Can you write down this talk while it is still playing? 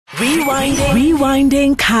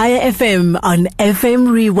Rewinding Kaya FM on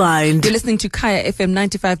FM Rewind. You're listening to Kaya FM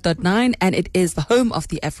 95.9, and it is the home of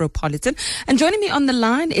the Afropolitan. And joining me on the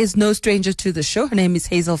line is no stranger to the show. Her name is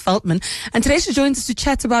Hazel Feldman. And today she joins us to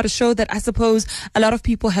chat about a show that I suppose a lot of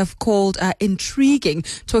people have called intriguing,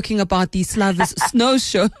 talking about the Slava's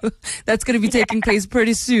Snowshow that's going to be taking place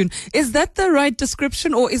pretty soon. Is that the right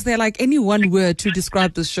description, or is there like any one word to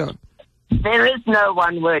describe the show? There is no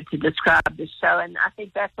one word to describe the show, and I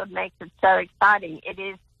think that's what makes it so exciting. It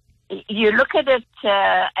is, you look at it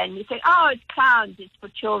and you think, oh, it's clowns, it's for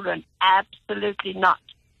children. Absolutely not.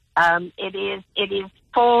 It is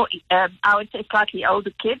for, I would say, slightly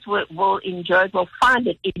older kids will enjoy it, will find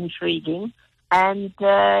it intriguing. And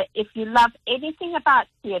if you love anything about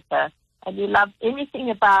theatre and you love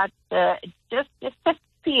anything about just a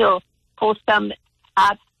feel for some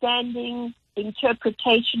outstanding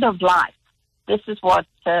interpretation of life, this is what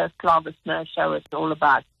Slava Snowshow is all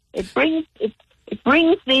about. It brings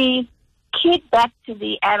the kid back to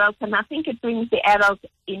the adults, and I think it brings the adults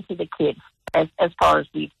into the kids as far as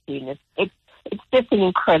we've seen it. It's just an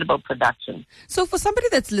incredible production. So for somebody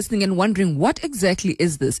that's listening and wondering, what exactly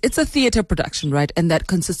is this? It's a theatre production, right? And that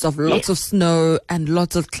consists of lots of snow and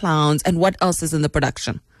lots of clowns. And what else is in the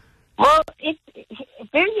production? Well, it's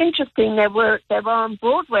very interesting. They were on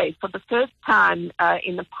Broadway for the first time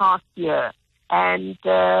in the past year, and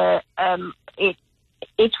it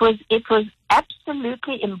was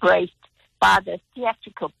absolutely embraced by the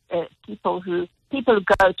theatrical people who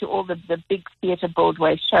go to all the big theatre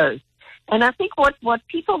Broadway shows. And I think what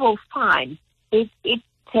people will find is it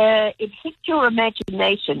hits your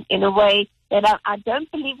imagination in a way that I don't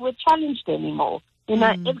believe we're challenged anymore. You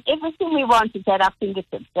know, everything we want is at our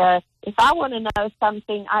fingertips. If I want to know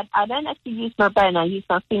something, I don't have to use my brain. I use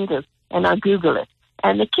my fingers and I Google it.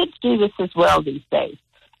 And the kids do this as well these days.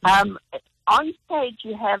 On stage,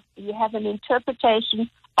 you have an interpretation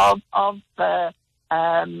of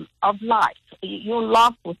life. You'll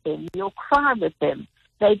laugh with them. You'll cry with them.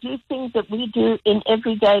 They do things that we do in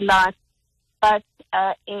everyday life, but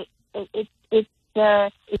it's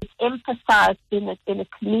emphasized in a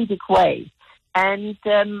comedic way. And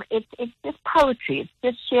it's just poetry. It's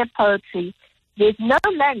just sheer poetry. There's no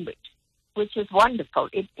language, which is wonderful.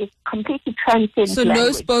 It completely transcends language. So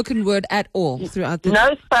no spoken word at all throughout the...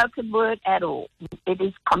 No spoken word at all. It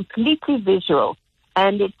is completely visual.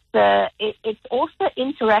 And it's also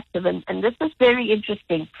interactive. And this is very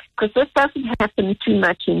interesting because this doesn't happen too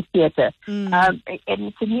much in theatre. And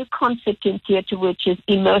it's a new concept in theatre, which is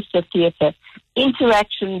immersive theatre,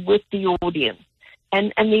 interaction with the audience.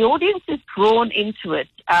 And the audience is drawn into it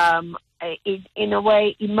in a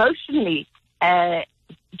way emotionally.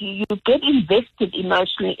 You get invested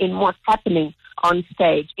emotionally in what's happening on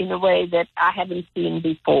stage in a way that I haven't seen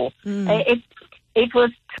before. It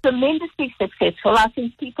was tremendously successful. I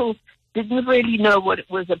think people didn't really know what it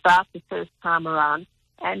was about the first time around.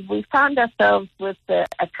 And we found ourselves with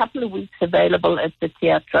a couple of weeks available at the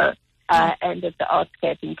theatre and at the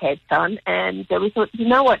Artscape in Cape Town. And we thought, you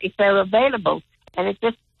know what, if they're available, and it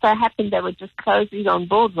just so happened they were just closing on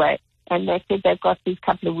Broadway, and they said they've got these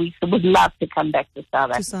couple of weeks and would love to come back to South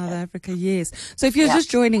Africa. To South Africa, yes. So if you're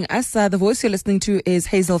just joining us, the voice you're listening to is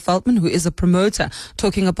Hazel Feldman, who is a promoter,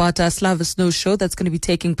 talking about Slava Snowshow that's going to be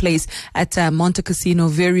taking place at Monte Casino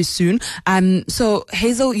very soon. So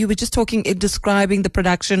Hazel, you were just describing the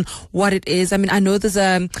production, what it is. I mean, I know there's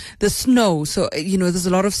the snow, so there's a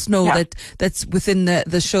lot of snow that's within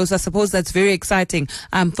the show. So I suppose that's very exciting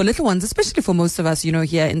for little ones, especially for most of us.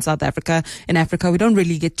 Here in South Africa, in Africa, we don't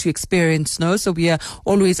really get to experience snow, so we are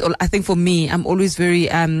always, I think for me, I'm always very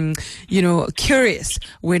curious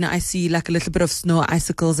when I see like a little bit of snow,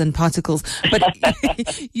 icicles and particles. But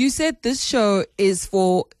you said this show is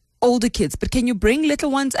for older kids, but can you bring little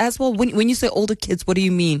ones as well? When you say older kids, what do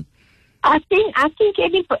you mean? I think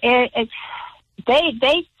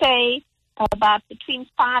they say about between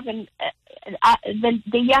 5 and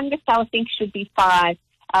the youngest I think should be 5.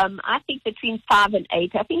 I think between 5 and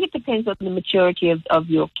 8. I think it depends on the maturity of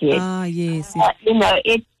your kid. Ah, yes.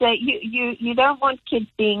 It's you don't want kids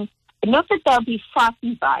being, not that they'll be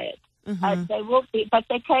frightened by it. They will be, but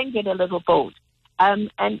they can get a little bored. And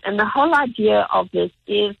the whole idea of this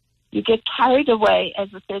is you get carried away. As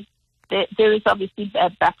I said, there is obviously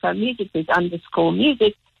background music, there's underscore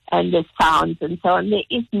music, and there's sounds and so on. There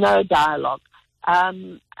is no dialogue.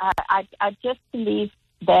 I just believe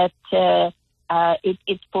that.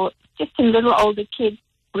 It's for just a little older kids.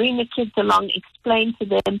 Bring the kids along, explain to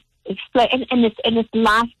them, and it's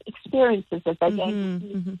life experiences that they're going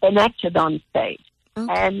to see enacted on stage.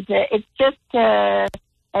 Okay. And it's just the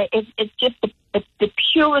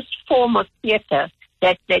purest form of theatre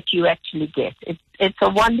that you actually get. It's a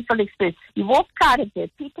wonderful experience. You walk out of there,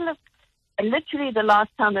 people have, literally the last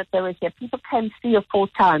time that they were here, people came 3 or 4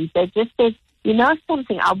 times. They just said, you know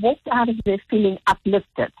something, I walked out of there feeling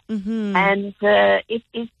uplifted. Mm-hmm. And it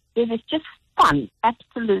is just fun,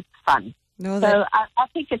 absolute fun. No, so I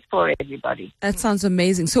think it's for everybody. That sounds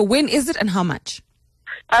amazing. So when is it and how much?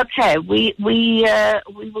 Okay, we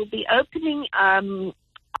will be opening on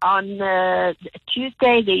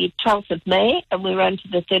Tuesday, the 12th of May, and we run to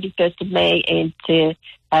the 31st of May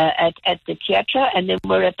at the theatre, and then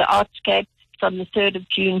we're at the Artscape from the 3rd of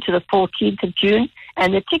June to the 14th of June.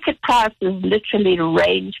 And the ticket prices literally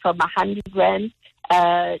range from 100 Rand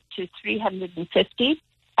to 350.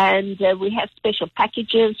 And we have special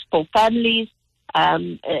packages for families,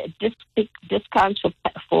 discounts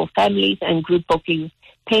for families and group bookings,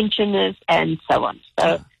 pensioners, and so on.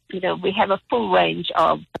 So, we have a full range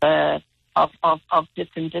of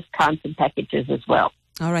different discounts and packages as well.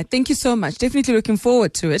 All right. Thank you so much. Definitely looking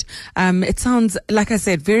forward to it. It sounds, like I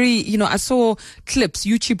said, very, I saw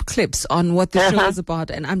YouTube clips on what the show is about,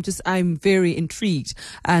 and I'm very intrigued,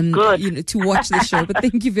 to watch the show. But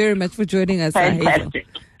thank you very much for joining us. Fantastic.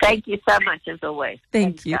 Thank you so much as always.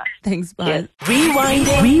 Thank you. Thanks. Bye. Yes.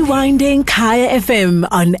 Rewinding Kaya FM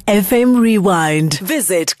on FM Rewind.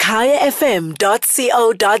 Visit kayafm.co.za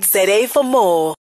for more.